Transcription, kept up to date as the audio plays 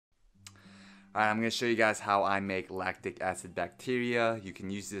Alright, I'm going to show you guys how I make lactic acid bacteria. You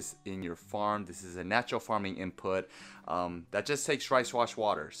can use this in your farm. This is a natural farming input that just takes rice wash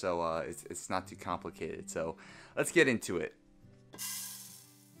water, so it's not too complicated. So let's get into it.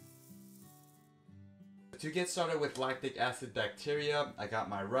 To get started with lactic acid bacteria, I got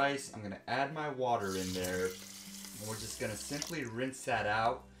my rice. I'm going to add my water in there. And we're just going to simply rinse that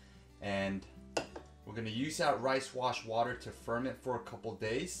out. And we're going to use that rice wash water to ferment for a couple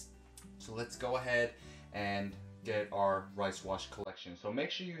days. So let's go ahead and get our rice wash collection. So make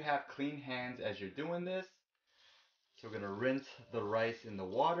sure you have clean hands as you're doing this. So we're going to rinse the rice in the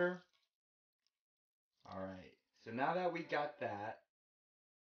water. Alright, so now that we got that,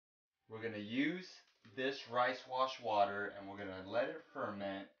 we're going to use this rice wash water and we're going to let it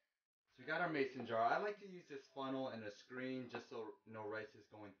ferment. So we got our mason jar. I like to use this funnel and a screen just so no rice is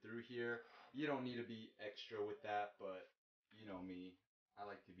going through here. You don't need to be extra with that, but you know me. I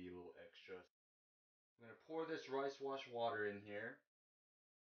like to be a little extra. I'm going to pour this rice wash water in here.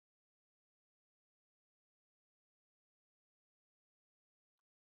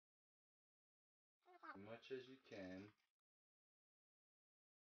 As much as you can.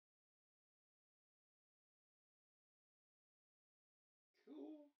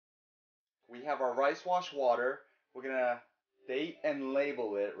 Cool. We have our rice wash water. We're going to date and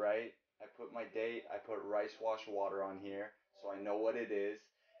label it, right? I put my date, I put rice wash water on here so I know what it is.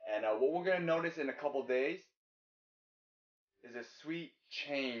 And what we're going to notice in a couple days is a sweet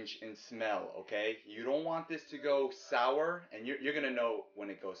change in smell, okay? You don't want this to go sour, and you're going to know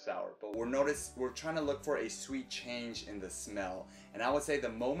when it goes sour. But we're trying to look for a sweet change in the smell. And I would say the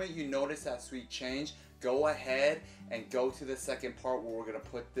moment you notice that sweet change, go ahead and go to the second part where we're going to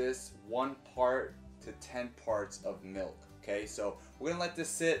put this 1 part to 10 parts of milk, okay? So we're going to let this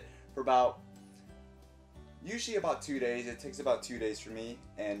sit for usually about 2 days. It takes about 2 days for me,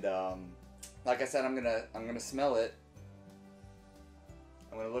 and like I said, I'm gonna smell it.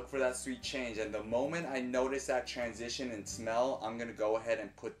 I'm gonna look for that sweet change, and the moment I notice that transition in smell, I'm gonna go ahead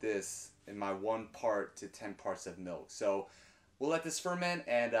and put this in my 1 part to 10 parts of milk. So we'll let this ferment,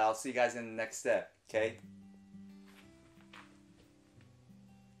 and I'll see you guys in the next step. Okay?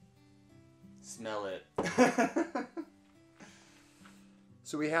 Smell it.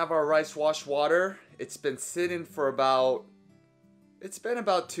 So we have our rice wash water. It's been sitting for about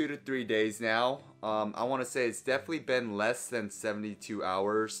 2 to 3 days now. I want to say it's definitely been less than 72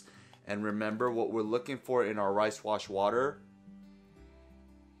 hours. And remember, what we're looking for in our rice wash water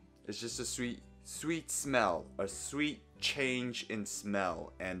is just a sweet smell, a sweet change in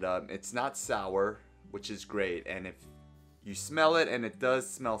smell. And it's not sour, which is great. And if you smell it and it does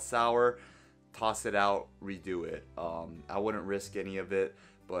smell sour, toss it out, redo it. I wouldn't risk any of it.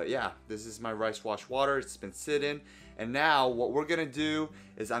 But yeah, this is my rice wash water. It's been sitting. And now what we're going to do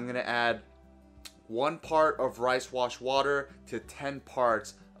is I'm going to add 1 part of rice wash water to 10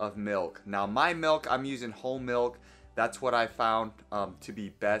 parts of milk. Now my milk, I'm using whole milk. That's what I found to be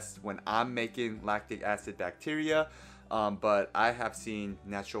best when I'm making lactic acid bacteria. But I have seen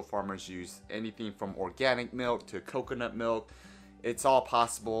natural farmers use anything from organic milk to coconut milk. It's all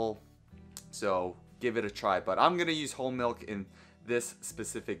possible. So give it a try. But I'm going to use whole milk in this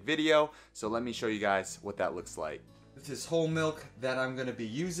specific video. So let me show you guys what that looks like. This is whole milk that I'm going to be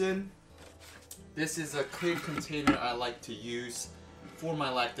using. This is a clear container I like to use for my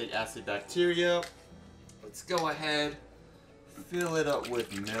lactic acid bacteria. Let's go ahead, fill it up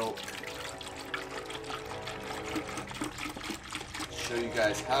with milk. Show you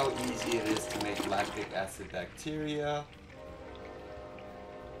guys how easy it is to make lactic acid bacteria.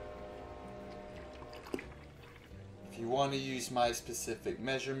 If you want to use my specific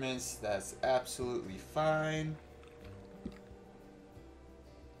measurements, that's absolutely fine.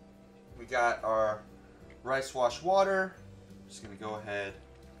 We got our rice wash water. I'm just going to go ahead,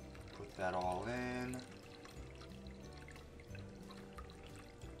 put that all in.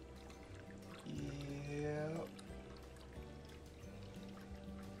 Yep.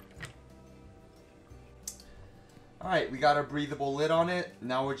 Alright, we got our breathable lid on it.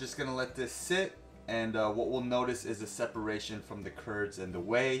 Now we're just going to let this sit. And what we'll notice is a separation from the curds and the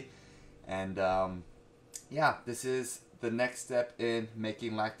whey. And yeah, this is the next step in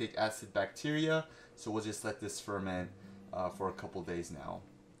making lactic acid bacteria. So we'll just let this ferment for a couple days now.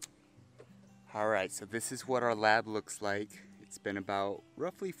 Alright, so this is what our lab looks like. It's been about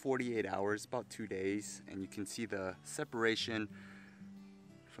roughly 48 hours, about 2 days. And you can see the separation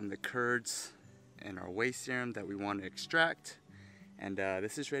from the curds and our whey serum that we want to extract. And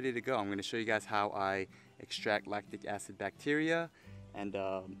this is ready to go. I'm going to show you guys how I extract lactic acid bacteria, and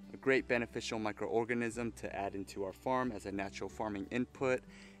a great beneficial microorganism to add into our farm as a natural farming input.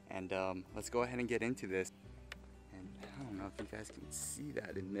 And let's go ahead and get into this. And I don't know if you guys can see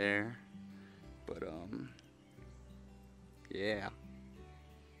that in there, but yeah.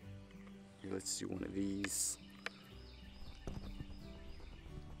 Here, let's do one of these.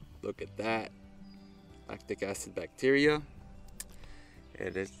 Look at that. Lactic acid bacteria.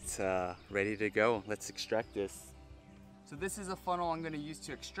 And it's ready to go. Let's extract this. So this is a funnel I'm going to use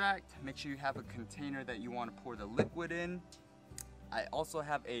to extract. Make sure you have a container that you want to pour the liquid in. I also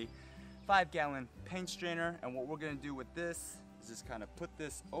have a 5-gallon paint strainer, and what we're going to do with this is just kind of put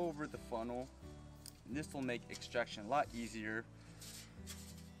this over the funnel, and this will make extraction a lot easier.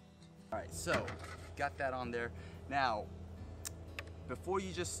 Alright, so got that on there. Now, before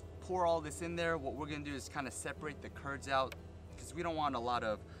you just pour all this in there, what we're going to do is kind of separate the curds out, because we don't want a lot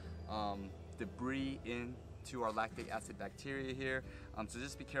of debris into our lactic acid bacteria here. So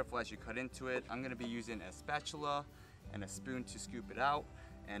just be careful as you cut into it. I'm going to be using a spatula and a spoon to scoop it out,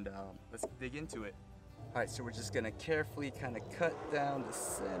 and let's dig into it. Alright, so we're just going to carefully kind of cut down the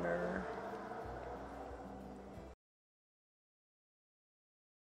center.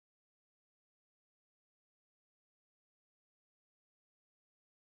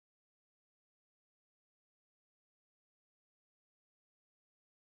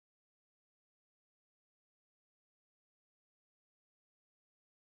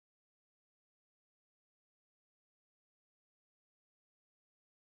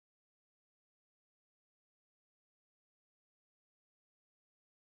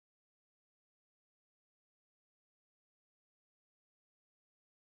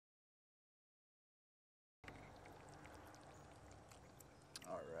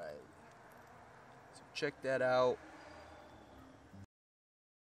 Alright, so check that out.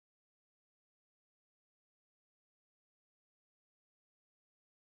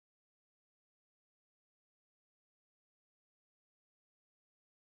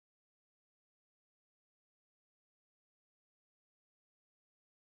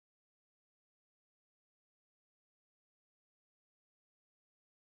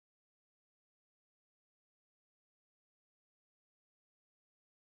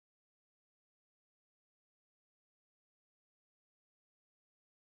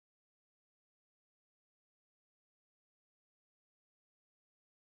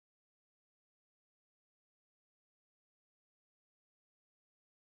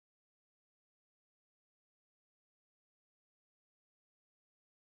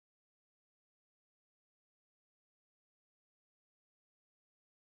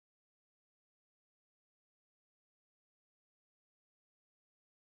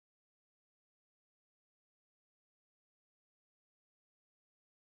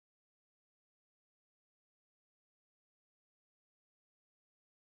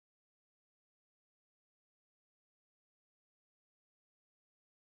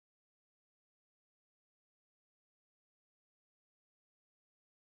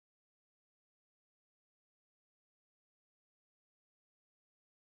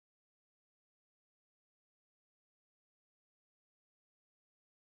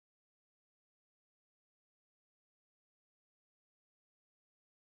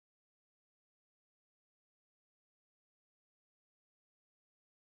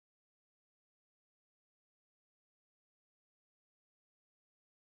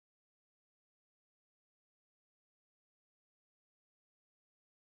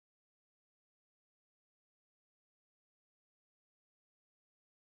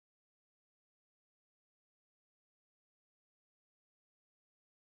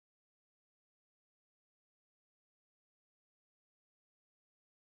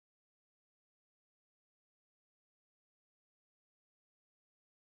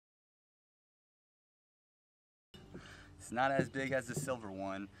 It's not as big as the silver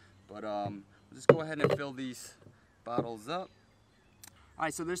one, but we'll just go ahead and fill these bottles up.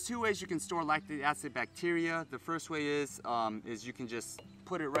 Alright, so there's two ways you can store lactic acid bacteria. The first way is you can just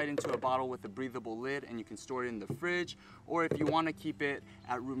put it right into a bottle with a breathable lid, and you can store it in the fridge. Or if you want to keep it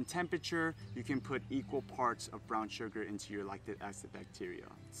at room temperature, you can put equal parts of brown sugar into your lactic acid bacteria.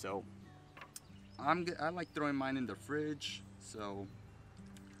 So I like throwing mine in the fridge, so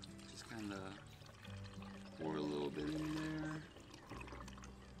just kind of pour a little bit in there.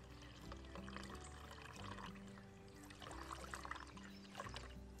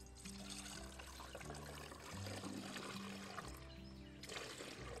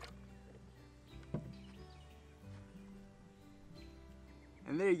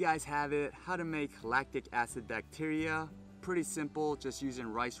 And there you guys have it, how to make lactic acid bacteria. Pretty simple, just using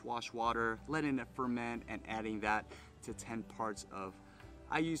rice wash water, letting it ferment, and adding that to 10 parts of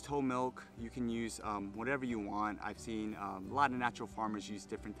I used whole milk. You can use whatever you want. I've seen a lot of natural farmers use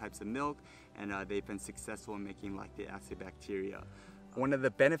different types of milk, and they've been successful in making lactic acid bacteria. One of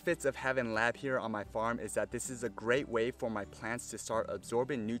the benefits of having L.A.B here on my farm is that this is a great way for my plants to start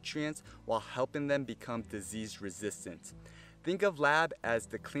absorbing nutrients while helping them become disease resistant. Think of L.A.B as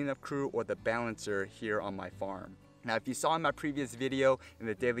the cleanup crew or the balancer here on my farm. Now, if you saw in my previous video in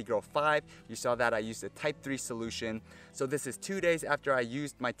the Daily Grow 5, you saw that I used a type 3 solution. So this is 2 days after I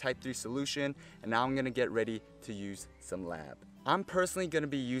used my type 3 solution, and now I'm gonna get ready to use some L.A.B. I'm personally gonna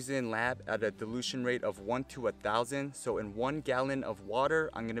be using L.A.B at a dilution rate of 1 to 1,000. So in 1 gallon of water,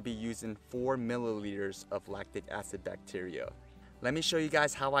 I'm gonna be using 4 milliliters of lactic acid bacteria. Let me show you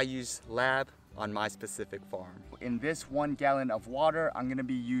guys how I use L.A.B on my specific farm. In this 1 gallon of water, I'm gonna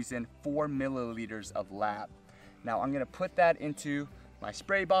be using 4 milliliters of L.A.B. Now I'm gonna put that into my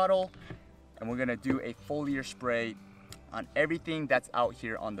spray bottle, and we're gonna do a foliar spray on everything that's out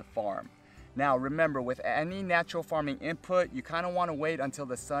here on the farm. Now remember, with any natural farming input, you kind of want to wait until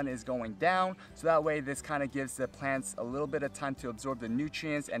the sun is going down, so that way this kind of gives the plants a little bit of time to absorb the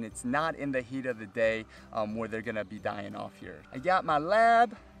nutrients, and it's not in the heat of the day where they're gonna be dying off here. I got my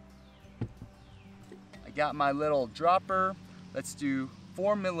L.A.B, I got my little dropper. Let's do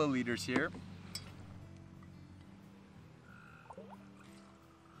 4 milliliters here.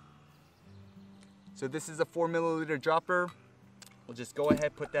 So this is a 4 milliliter dropper. We'll just go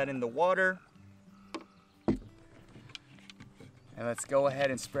ahead, put that in the water. And let's go ahead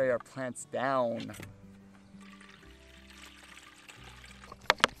and spray our plants down.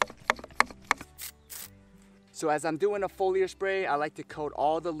 So as I'm doing a foliar spray, I like to coat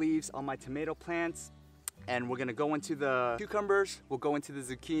all the leaves on my tomato plants. And we're gonna go into the cucumbers, we'll go into the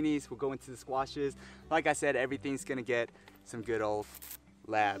zucchinis, we'll go into the squashes. Like I said, everything's gonna get some good old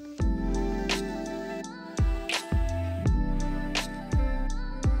L.A.B.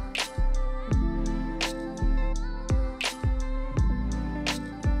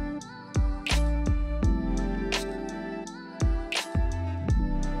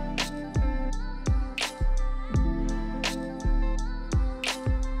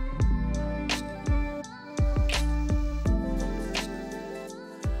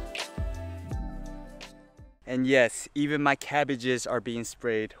 And yes, even my cabbages are being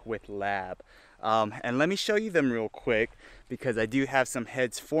sprayed with L.A.B. And let me show you them real quick, because I do have some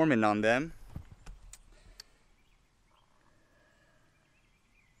heads forming on them.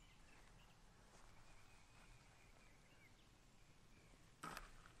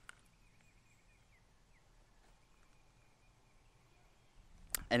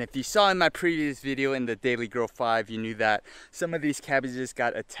 And if you saw in my previous video in the Daily Grow 5, you knew that some of these cabbages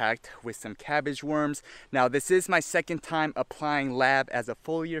got attacked with some cabbage worms. Now this is my second time applying L.A.B as a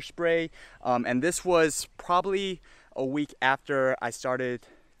foliar spray, and this was probably a week after I started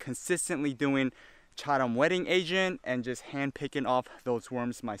consistently doing Chatham wetting agent and just hand picking off those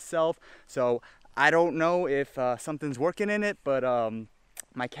worms myself. So I don't know if something's working in it, but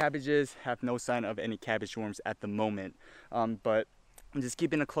my cabbages have no sign of any cabbage worms at the moment. But I'm just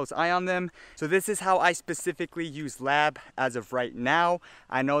keeping a close eye on them. So this is how I specifically use L.A.B as of right now.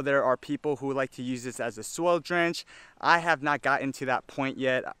 I know there are people who like to use this as a soil drench. I have not gotten to that point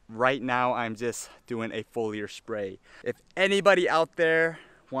yet. Right now I'm just doing a foliar spray. If anybody out there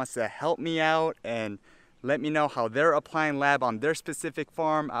wants to help me out and let me know how they're applying L.A.B on their specific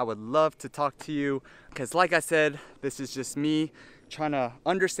farm, I would love to talk to you, because like I said, this is just me trying to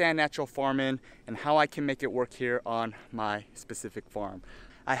understand natural farming and how I can make it work here on my specific farm.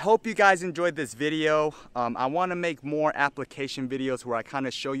 I hope you guys enjoyed this video. I want to make more application videos where I kind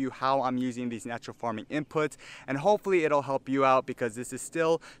of show you how I'm using these natural farming inputs, and hopefully it'll help you out, because this is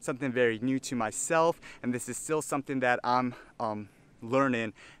still something very new to myself, and this is still something that I'm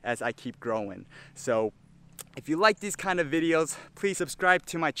learning as I keep growing. So if you like these kind of videos, please subscribe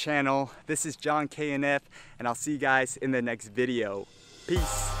to my channel. This is John KNF, and I'll see you guys in the next video.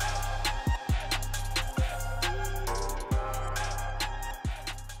 Peace.